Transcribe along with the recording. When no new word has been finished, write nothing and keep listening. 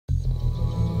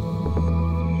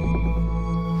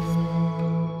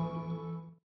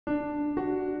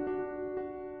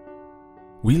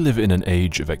We live in an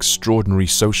age of extraordinary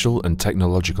social and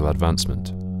technological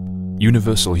advancement.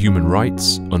 Universal human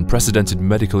rights, unprecedented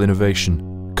medical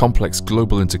innovation, complex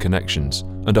global interconnections,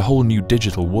 and a whole new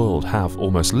digital world have,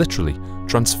 almost literally,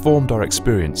 transformed our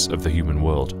experience of the human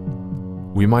world.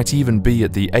 We might even be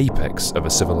at the apex of a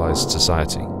civilized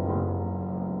society.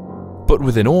 But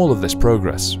within all of this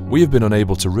progress, we have been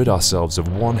unable to rid ourselves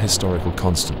of one historical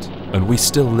constant, and we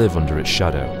still live under its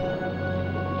shadow.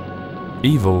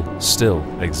 Evil still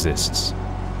exists.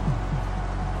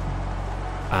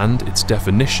 And its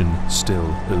definition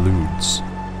still eludes.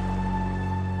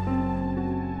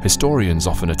 Historians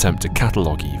often attempt to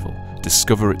catalogue evil,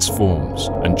 discover its forms,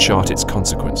 and chart its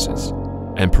consequences.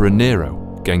 Emperor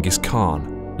Nero, Genghis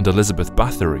Khan, and Elizabeth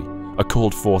Bathory are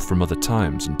called forth from other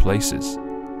times and places.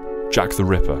 Jack the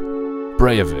Ripper,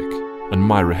 Breivik, and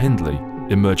Myra Hindley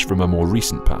emerge from a more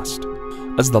recent past.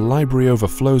 As the library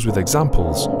overflows with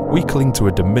examples, we cling to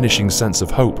a diminishing sense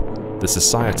of hope that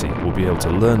society will be able to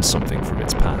learn something from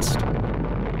its past.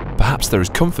 Perhaps there is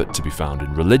comfort to be found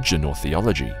in religion or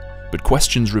theology, but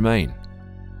questions remain.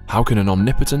 How can an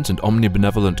omnipotent and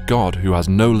omnibenevolent God who has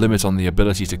no limit on the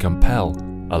ability to compel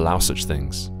allow such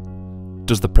things?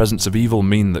 Does the presence of evil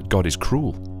mean that God is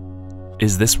cruel?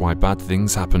 Is this why bad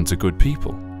things happen to good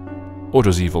people? Or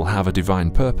does evil have a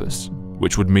divine purpose,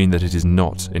 which would mean that it is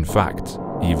not, in fact,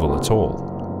 evil at all?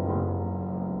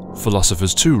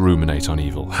 Philosophers too ruminate on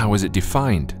evil. How is it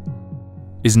defined?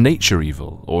 Is nature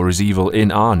evil, or is evil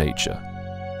in our nature?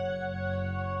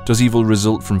 Does evil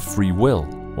result from free will,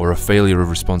 or a failure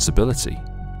of responsibility?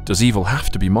 Does evil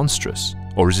have to be monstrous,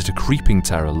 or is it a creeping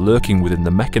terror lurking within the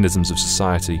mechanisms of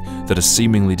society that are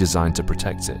seemingly designed to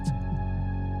protect it?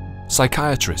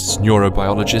 Psychiatrists,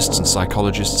 neurobiologists, and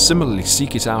psychologists similarly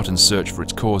seek it out and search for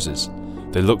its causes.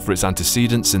 They look for its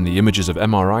antecedents in the images of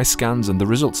MRI scans and the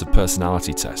results of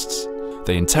personality tests.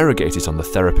 They interrogate it on the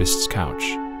therapist's couch.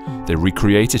 They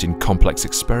recreate it in complex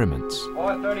experiments.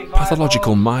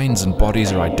 Pathological minds and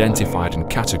bodies are identified and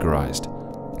categorized.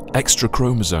 Extra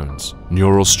chromosomes,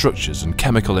 neural structures, and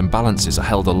chemical imbalances are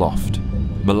held aloft.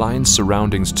 Malign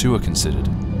surroundings too are considered.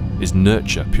 Is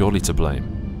nurture purely to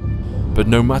blame? But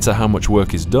no matter how much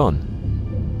work is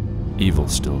done, evil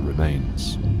still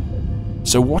remains.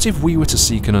 So what if we were to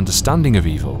seek an understanding of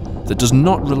evil that does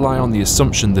not rely on the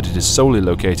assumption that it is solely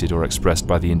located or expressed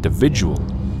by the individual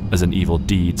as an evil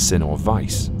deed, sin, or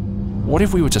vice? What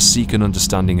if we were to seek an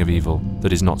understanding of evil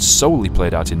that is not solely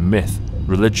played out in myth,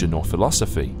 religion, or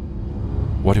philosophy?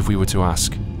 What if we were to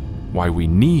ask why we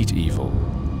need evil?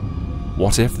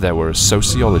 What if there were a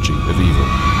sociology of evil?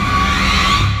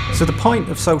 So the point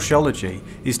of sociology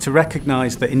is to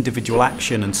recognise that individual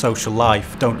action and social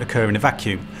life don't occur in a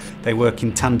vacuum. They work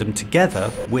in tandem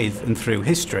together with and through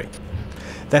history.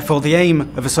 Therefore, the aim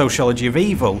of a sociology of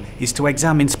evil is to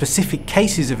examine specific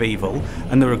cases of evil,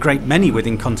 and there are a great many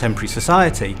within contemporary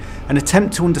society, and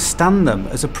attempt to understand them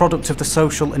as a product of the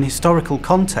social and historical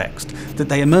context that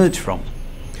they emerge from.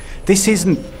 This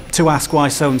isn't to ask why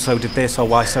so-and-so did this or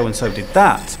why so-and-so did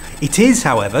that. It is,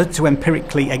 however, to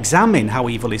empirically examine how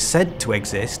evil is said to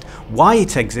exist, why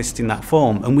it exists in that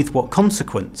form, and with what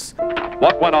consequence.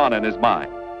 What went on in his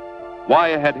mind? Why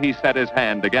had he set his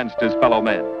hand against his fellow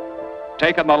men?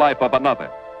 Taken the life of another,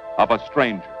 of a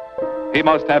stranger? He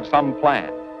must have some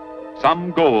plan,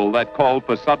 some goal that called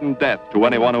for sudden death to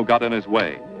anyone who got in his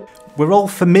way. We're all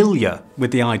familiar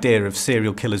with the idea of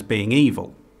serial killers being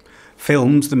evil.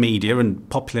 Films, the media, and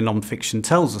popular non-fiction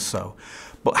tells us so.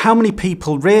 But how many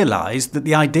people realise that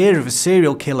the idea of a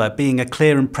serial killer being a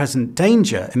clear and present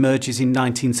danger emerges in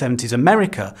 1970s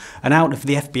America and out of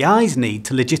the FBI's need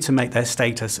to legitimate their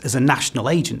status as a national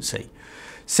agency?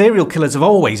 Serial killers have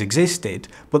always existed,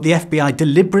 but the FBI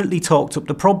deliberately talked up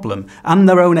the problem and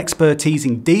their own expertise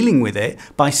in dealing with it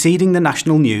by seeding the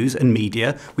national news and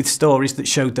media with stories that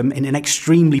showed them in an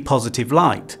extremely positive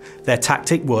light. Their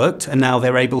tactic worked, and now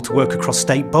they're able to work across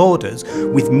state borders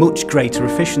with much greater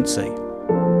efficiency.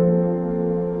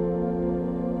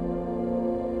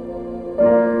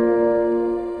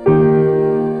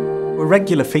 A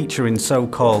regular feature in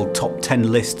so-called top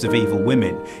 10 lists of evil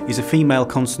women is a female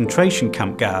concentration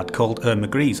camp guard called Irma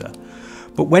Grieser.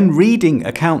 But when reading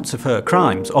accounts of her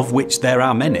crimes, of which there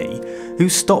are many, who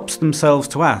stops themselves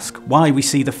to ask why we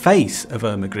see the face of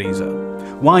Irma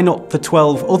Grieser? Why not the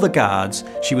 12 other guards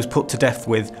she was put to death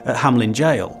with at Hamlin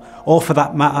Jail? Or for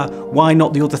that matter, why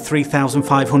not the other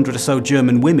 3,500 or so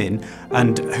German women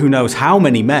and who knows how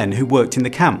many men who worked in the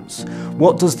camps?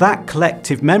 What does that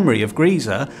collective memory of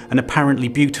Grieser, an apparently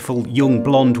beautiful young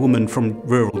blonde woman from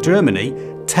rural Germany,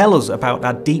 tell us about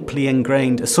our deeply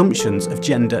ingrained assumptions of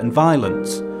gender and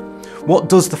violence? What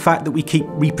does the fact that we keep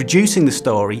reproducing the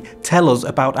story tell us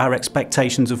about our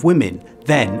expectations of women,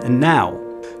 then and now?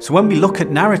 So when we look at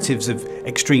narratives of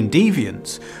extreme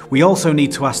deviance, we also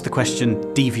need to ask the question,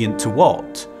 deviant to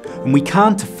what? And we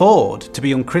can't afford to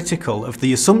be uncritical of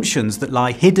the assumptions that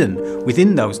lie hidden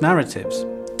within those narratives.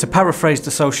 To paraphrase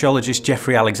the sociologist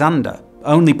Jeffrey Alexander,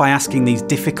 only by asking these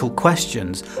difficult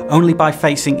questions, only by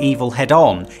facing evil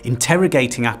head-on,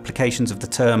 interrogating applications of the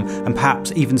term and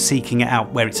perhaps even seeking it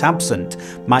out where it's absent,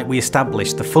 might we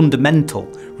establish the fundamental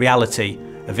reality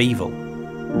of evil.